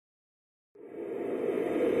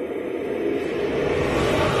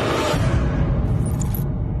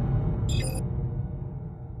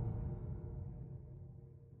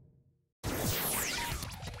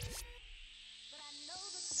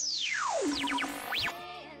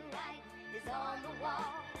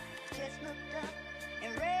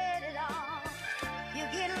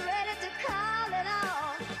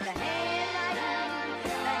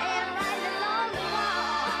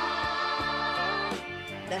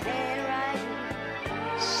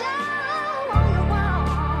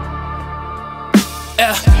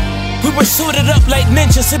We were suited up like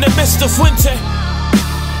ninjas in the midst of winter,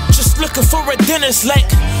 just looking for a dinner's like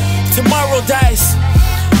tomorrow dies.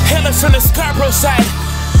 Hailing from the Scarborough side,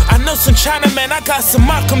 I know some Chinamen, I got some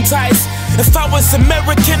Markham ties. If I was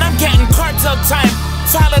American, I'm getting cartel time,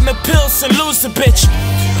 filing the pills and lose a bitch.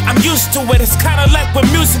 I'm used to it, it's kinda like when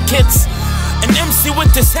music hits. An MC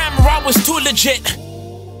with this hammer, I was too legit.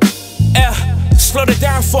 Slowed it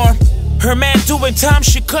down for him. Her man doing time,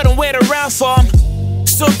 she couldn't wait around for him.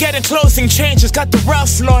 Still getting closing changes, got the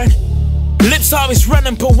Ralph Lauren. Lips always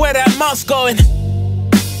running, but where that mouth going?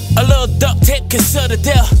 A little duct tape conceal the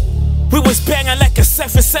deal. We was banging like a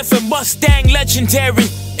 7-7 Mustang, legendary,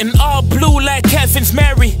 in all blue like Kevin's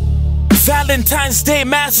Mary. Valentine's Day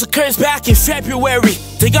massacres back in February.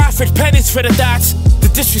 They offered pennies for the dots, the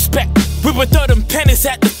disrespect. We would throw them pennies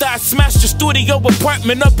at the thoughts. Smashed the studio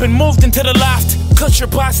apartment up and moved into the loft. Culture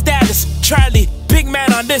boss status, Charlie, big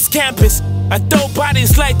man on this campus. I throw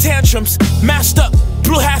bodies like tantrums, mashed up,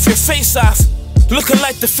 blew half your face off, looking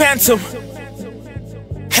like the Phantom.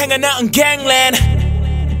 Hanging out in gangland,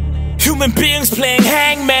 human beings playing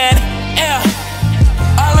hangman.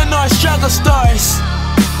 All I know is struggle stories.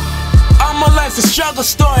 All my life is struggle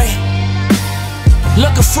story.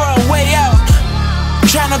 Looking for a way out,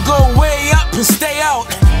 trying to go way up and stay out.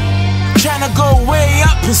 Trying to go way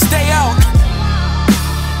up and stay out.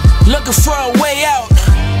 Looking for a way out.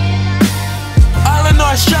 All I know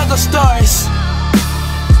is struggle stories.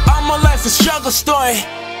 All my life is struggle story.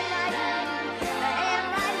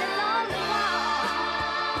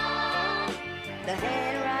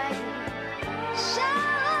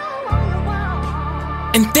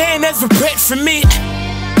 And they ain't ever prayed for me.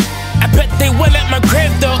 I bet they will at my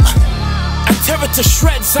grave though. I tear it to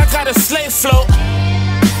shreds, I got a slave float.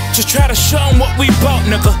 Just try to show 'em what we bout,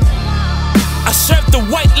 nigga. I served the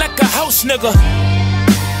white like a house nigga.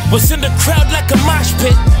 Was in the crowd like a mosh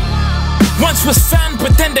pit. Once was found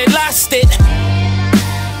but then they lost it.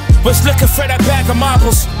 Was looking for that bag of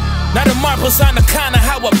marbles. Now the marbles on the corner,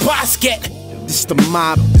 how a boss get. This the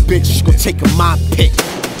mob, bitch, go take a mob pick.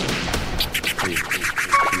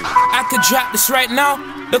 I could drop this right now,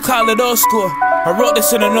 they'll call it old school. I wrote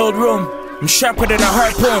this in an old room, I'm sharper than a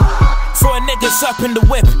harpoon. 4 niggas up in the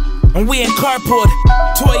whip, and we in carpool.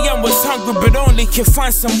 2 AM was hungry but only can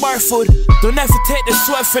find some bar food. Don't ever take the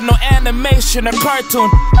sweat for no animation or cartoon.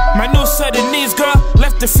 My new Sudanese girl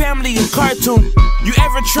left the family in cartoon. You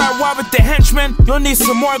ever try war with the henchmen? You'll need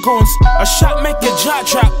some more goons. A shot make your jaw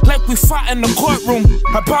drop like we fought in the courtroom.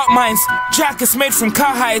 About mines, jackets made from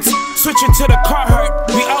cowhides. Switching to the Carhartt,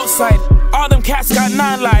 we outside. All them cats got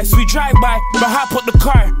 9 lives. We drive by, but hop out the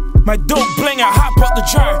car. My dope blinger, hop out the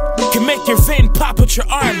jar. Can make your vein pop at your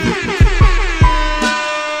arm.